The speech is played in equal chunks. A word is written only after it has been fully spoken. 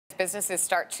businesses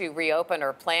start to reopen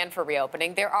or plan for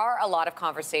reopening, there are a lot of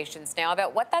conversations now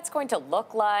about what that's going to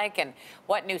look like and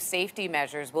what new safety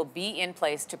measures will be in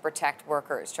place to protect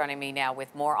workers. Joining me now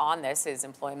with more on this is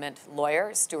employment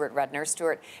lawyer Stuart Redner.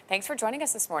 Stuart, thanks for joining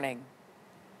us this morning.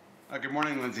 Good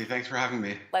morning, Lindsey. Thanks for having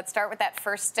me. Let's start with that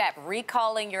first step,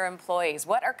 recalling your employees.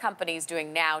 What are companies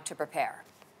doing now to prepare?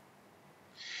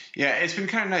 Yeah, it's been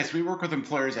kind of nice. We work with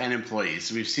employers and employees.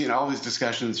 So we've seen all these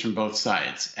discussions from both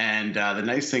sides. And the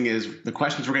nice thing is the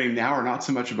questions we're getting now are not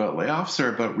so much about layoffs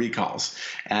or about recalls.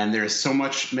 And there's so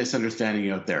much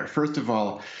misunderstanding out there. First of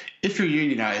all, if you're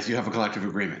unionized, you have a collective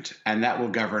agreement, and that will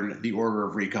govern the order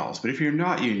of recalls. But if you're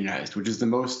not unionized, which is the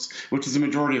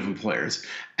majority of employers,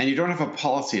 and you don't have a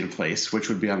policy in place, which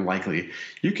would be unlikely,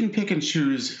 you can pick and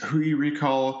choose who you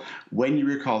recall, when you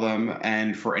recall them,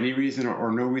 and for any reason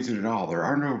or no reason at all. There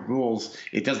are no rules.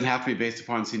 It doesn't have to be based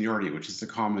upon seniority, which is the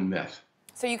common myth.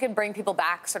 So you can bring people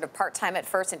back sort of part-time at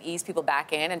first and ease people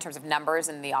back in terms of numbers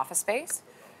in the office space?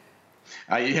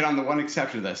 You hit on the one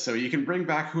exception to this. So you can bring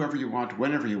back whoever you want,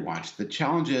 whenever you want. The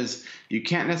challenge is you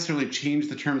can't necessarily change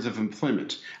the terms of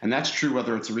employment. And that's true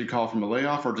whether it's a recall from a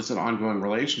layoff or just an ongoing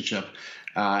relationship.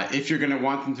 If you're going to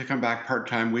want them to come back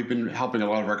part-time, we've been helping a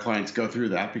lot of our clients go through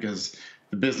that because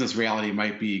the business reality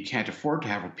might be you can't afford to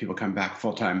have people come back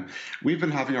full-time. We've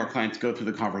been having our clients go through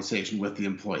the conversation with the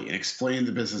employee and explain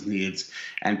the business needs.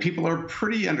 And people are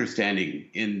pretty understanding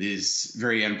in these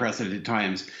very unprecedented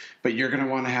times. But you're going to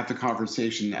want to have the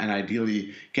conversation and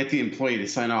ideally get the employee to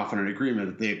sign off on an agreement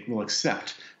that they will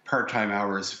accept part-time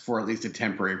hours for at least a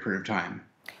temporary period of time.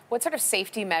 What sort of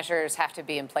safety measures have to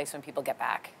be in place when people get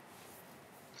back?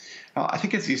 I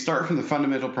think you start from the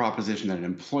fundamental proposition that an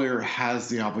employer has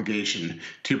the obligation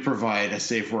to provide a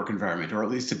safe work environment, or at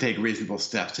least to take reasonable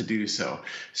steps to do so.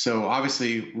 So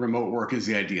obviously, remote work is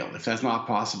the ideal. If that's not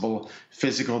possible,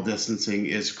 physical distancing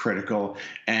is critical.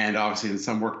 And obviously, in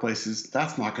some workplaces,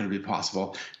 that's not going to be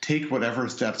possible. Take whatever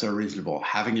steps are reasonable.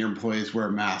 Having your employees wear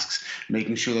masks,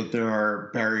 making sure that there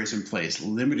are barriers in place,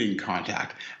 limiting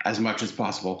contact as much as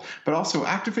possible. But also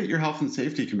activate your health and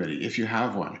safety committee if you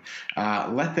have one.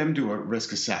 Let them do a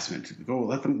risk assessment. Go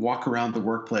let them walk around the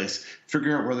workplace,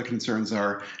 figure out where the concerns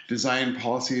are, design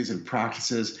policies and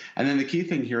practices. And then the key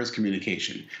thing here is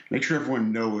communication. Make sure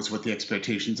everyone knows what the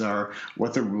expectations are,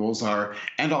 what the rules are,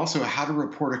 and also how to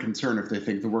report a concern if they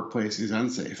think the workplace is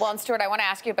unsafe. Well, and Stuart, I want to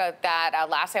ask you about that.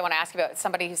 Lastly, I want to ask you about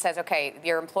somebody who says, okay,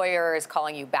 your employer is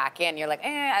calling you back in. You're like,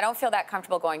 I don't feel that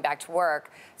comfortable going back to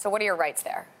work. So what are your rights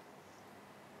there?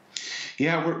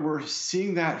 Yeah, we're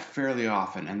seeing that fairly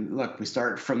often. And look, we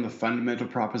start from the fundamental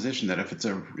proposition that if it's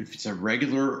a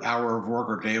regular hour of work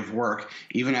or day of work,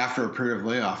 even after a period of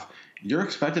layoff, you're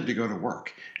expected to go to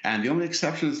work. And the only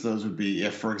exceptions to those would be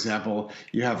if, for example,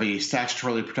 you have a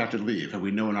statutorily protected leave. And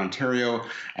we know in Ontario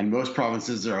and most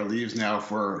provinces there are leaves now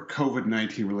for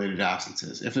COVID-19 related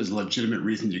absences. If there's a legitimate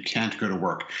reason you can't go to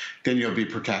work, then you'll be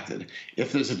protected.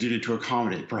 If there's a duty to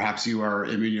accommodate, perhaps you are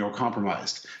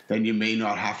immunocompromised, then you may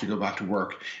not have to go back to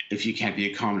work if you can't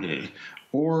be accommodated.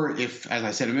 Or if, as I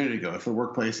said a minute ago, if the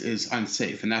workplace is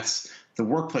unsafe, and that's the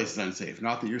workplace is unsafe,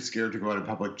 not that you're scared to go out in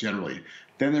public generally,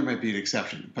 then there might be an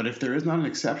exception. But if there is not an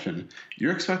exception,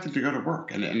 you're expected to go to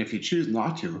work. And if you choose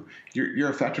not to,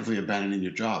 you're effectively abandoning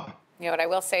your job. You know what I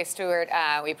will say, Stuart,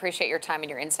 we appreciate your time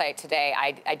and your insight today.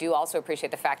 I do also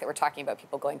appreciate the fact that we're talking about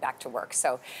people going back to work.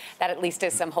 So that at least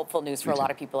is some hopeful news for a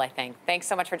lot of people, I think. Thanks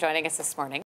so much for joining us this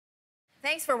morning.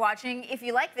 Thanks for watching. If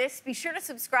you like this, be sure to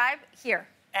subscribe here.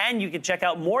 And you can check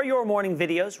out more Your Morning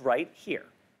videos right here.